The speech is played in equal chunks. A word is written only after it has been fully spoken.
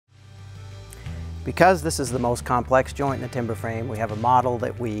Because this is the most complex joint in the timber frame, we have a model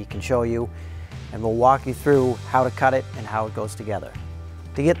that we can show you, and we'll walk you through how to cut it and how it goes together.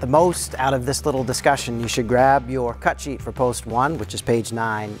 To get the most out of this little discussion, you should grab your cut sheet for post 1, which is page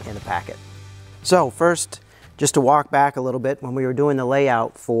 9 in the packet. So first, just to walk back a little bit, when we were doing the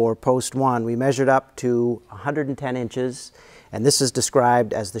layout for post 1, we measured up to 110 inches, and this is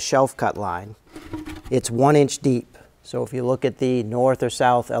described as the shelf cut line. It's 1 inch deep. So if you look at the north or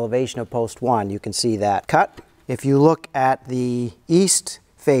south elevation of post 1, you can see that cut. If you look at the east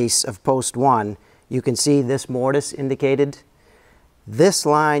face of post 1, you can see this mortise indicated. This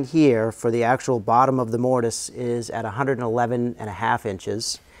line here for the actual bottom of the mortise is at 111.5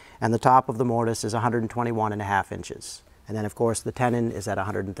 inches, and the top of the mortise is 121.5 inches. And then of course the tenon is at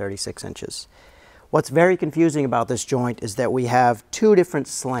 136 inches. What's very confusing about this joint is that we have two different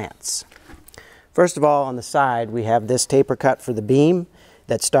slants. First of all, on the side, we have this taper cut for the beam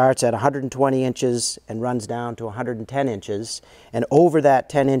that starts at 120 inches and runs down to 110 inches. And over that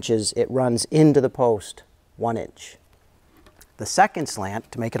 10 inches, it runs into the post 1 inch. The second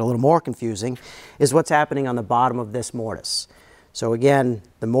slant, to make it a little more confusing, is what's happening on the bottom of this mortise. So again,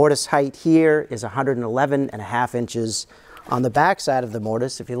 the mortise height here is 111.5 inches. On the back side of the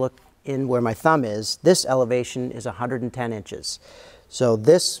mortise, if you look in where my thumb is, this elevation is 110 inches. So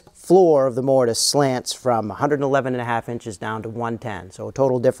this floor of the mortise slants from 111.5 inches down to 110, so a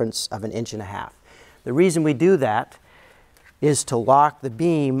total difference of 1.5 inches. The reason we do that is to lock the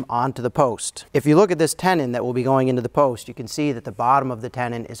beam onto the post. If you look at this tenon that will be going into the post, you can see that the bottom of the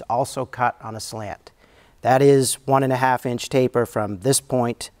tenon is also cut on a slant. That is 1.5 inch taper from this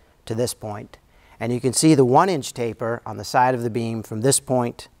point to this point. And you can see the 1 inch taper on the side of the beam from this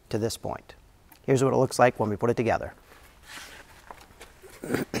point to this point. Here's what it looks like when we put it together.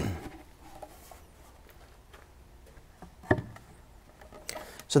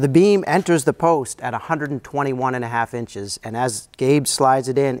 So the beam enters the post at 121.5 inches, and as Gabe slides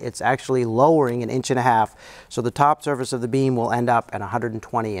it in, it's actually lowering 1.5 inches, so the top surface of the beam will end up at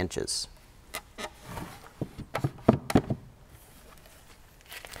 120 inches.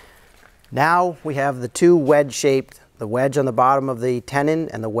 Now we have the two wedge-shaped, the wedge on the bottom of the tenon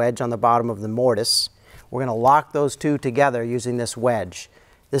and the wedge on the bottom of the mortise. We're going to lock those two together using this wedge.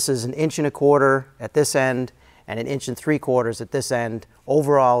 This is 1.25 inches at this end and 1.75 inches at this end.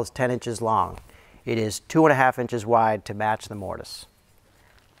 Overall is 10 inches long. It is 2.5 inches wide to match the mortise.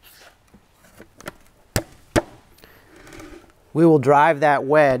 We will drive that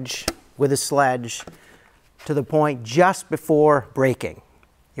wedge with a sledge to the point just before breaking.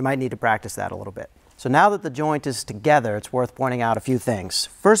 You might need to practice that a little bit. So now that the joint is together, it's worth pointing out a few things.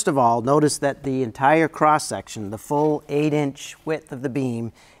 First of all, notice that the entire cross-section, the full 8-inch width of the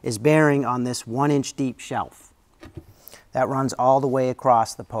beam, is bearing on this 1 inch deep shelf. That runs all the way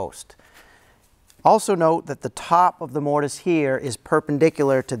across the post. Also note that the top of the mortise here is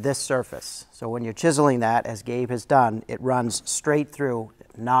perpendicular to this surface. So when you're chiseling that, as Gabe has done, it runs straight through,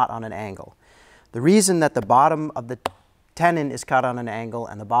 not on an angle. The reason that the bottom of the tenon is cut on an angle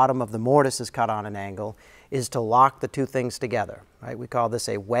and the bottom of the mortise is cut on an angle is to lock the two things together, right? We call this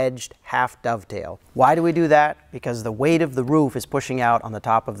a wedged half dovetail. Why do we do that? Because the weight of the roof is pushing out on the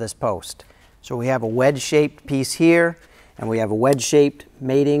top of this post. So we have a wedge-shaped piece here, and we have a wedge-shaped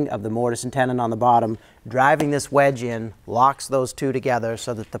mating of the mortise and tenon on the bottom. Driving this wedge in locks those two together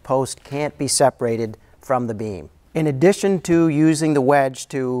so that the post can't be separated from the beam. In addition to using the wedge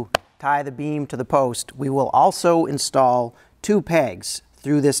to tie the beam to the post, we will also install 2 pegs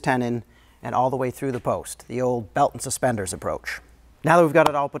through this tenon and all the way through the post, the old belt and suspenders approach. Now that we've got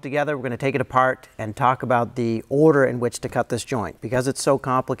it all put together, we're going to take it apart and talk about the order in which to cut this joint. Because it's so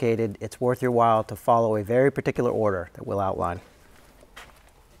complicated, it's worth your while to follow a very particular order that we'll outline.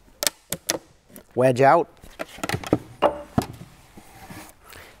 Wedge out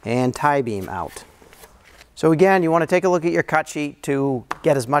and tie beam out. So again, you want to take a look at your cut sheet to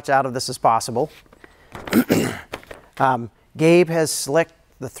get as much out of this as possible. Gabe has slicked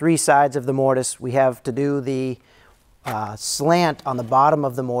the 3 sides of the mortise. We have to do the slant on the bottom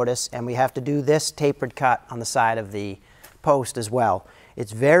of the mortise, and we have to do this tapered cut on the side of the post as well.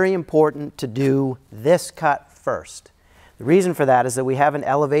 It's very important to do this cut first. The reason for that is that we have an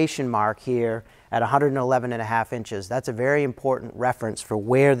elevation mark here at 111.5 inches. That's a very important reference for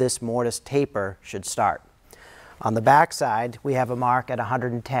where this mortise taper should start. On the back side, we have a mark at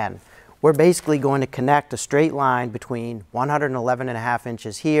 110. We're basically going to connect a straight line between 111.5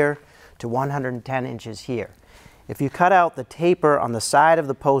 inches here to 110 inches here. If you cut out the taper on the side of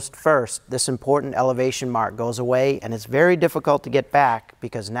the post first, this important elevation mark goes away, and it's very difficult to get back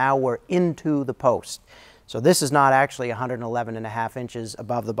because now we're into the post. So this is not actually 111.5 inches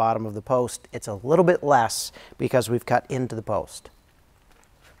above the bottom of the post. It's a little bit less because we've cut into the post.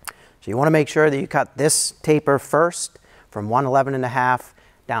 So you want to make sure that you cut this taper first from 111.5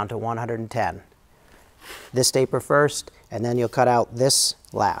 down to 110. This taper first, and then you'll cut out this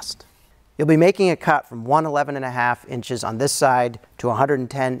last. You'll be making a cut from 111.5 inches on this side to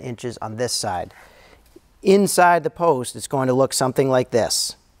 110 inches on this side. Inside the post, it's going to look something like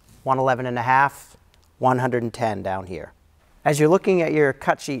this. 111.5, 110 down here. As you're looking at your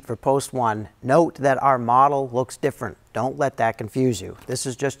cut sheet for post 1, note that our model looks different. Don't let that confuse you. This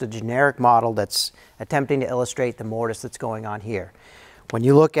is just a generic model that's attempting to illustrate the mortise that's going on here. When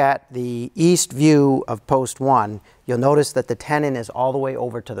you look at the east view of post 1, you'll notice that the tenon is all the way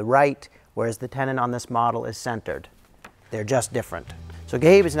over to the right, whereas the tenon on this model is centered. They're just different. So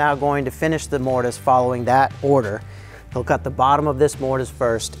Gabe is now going to finish the mortise following that order. He'll cut the bottom of this mortise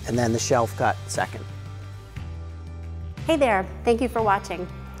first, and then the shelf cut second. Hey there, thank you for watching.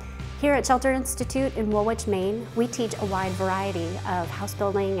 Here at Shelter Institute in Woolwich, Maine, we teach a wide variety of house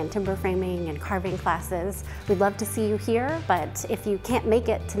building and timber framing and carving classes. We'd love to see you here, but if you can't make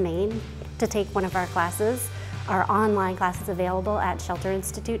it to Maine to take one of our classes, our online class is available at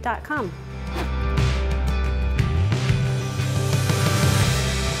shelterinstitute.com.